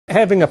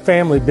Having a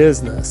family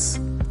business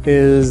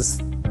is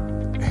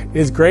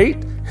great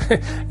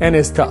and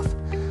is tough,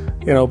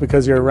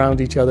 because you're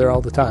around each other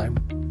all the time.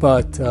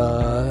 But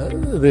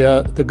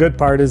the good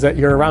part is that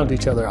you're around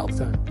each other all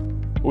the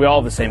time. We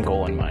all have the same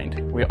goal in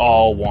mind. We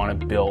all want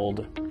to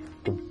build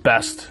the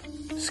best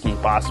ski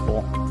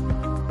possible.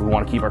 We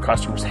want to keep our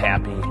customers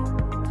happy.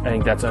 I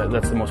think that's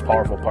the most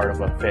powerful part of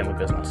a family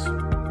business.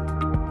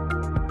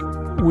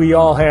 We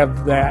all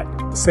have that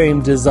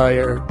same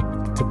desire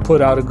to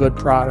put out a good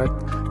product.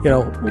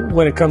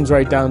 When it comes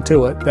right down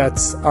to it,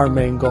 that's our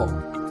main goal.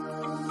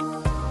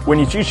 When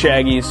you choose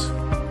Shaggy's,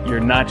 you're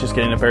not just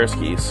getting a pair of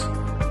skis.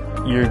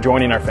 You're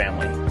joining our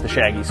family, the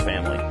Shaggy's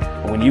family.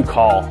 When you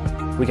call,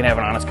 we can have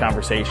an honest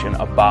conversation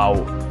about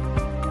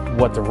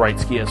what the right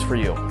ski is for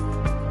you.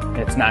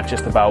 It's not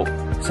just about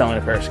selling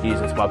a pair of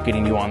skis, it's about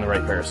getting you on the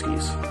right pair of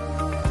skis.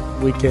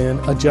 We can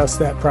adjust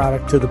that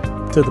product to the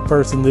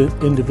person, the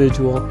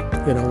individual.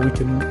 We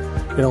can,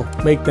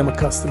 make them a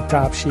custom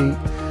top sheet.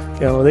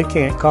 They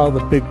can't call the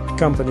big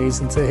companies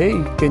and say,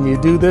 hey, can you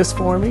do this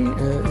for me?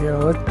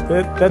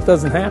 That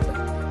doesn't happen.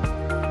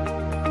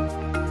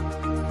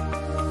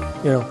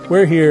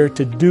 We're here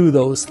to do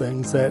those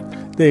things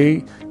that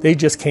they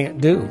just can't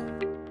do.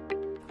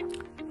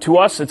 To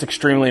us, it's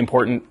extremely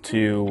important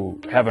to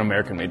have an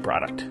American-made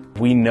product.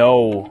 We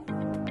know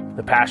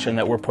the passion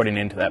that we're putting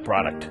into that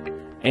product,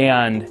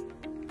 and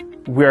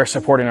we are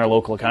supporting our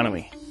local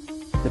economy.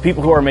 The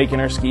people who are making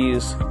our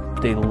skis,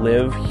 they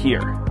live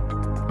here.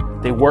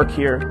 They work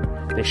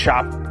here, they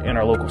shop in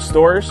our local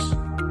stores,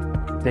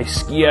 they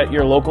ski at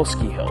your local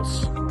ski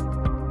hills.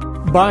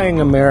 Buying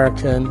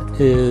American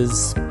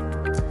is,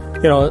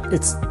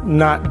 it's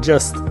not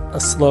just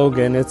a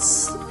slogan, it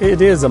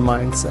is a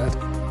mindset.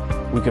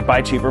 We could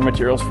buy cheaper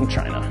materials from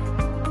China,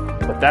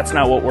 but that's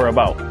not what we're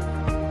about.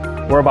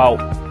 We're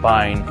about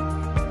buying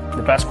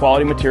the best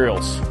quality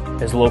materials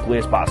as locally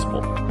as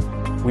possible.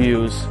 We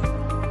use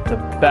the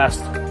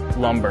best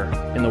lumber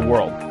in the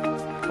world.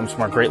 It comes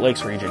from our Great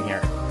Lakes region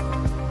here.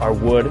 Our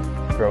wood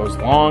grows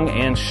long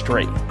and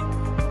straight.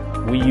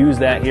 We use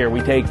that here.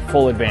 We take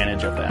full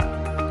advantage of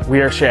that.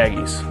 We are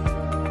Shaggy's.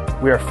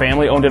 We are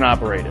family owned and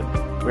operated.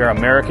 We are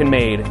American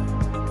made,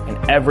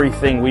 and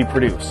everything we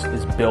produce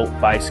is built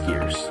by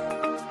skiers.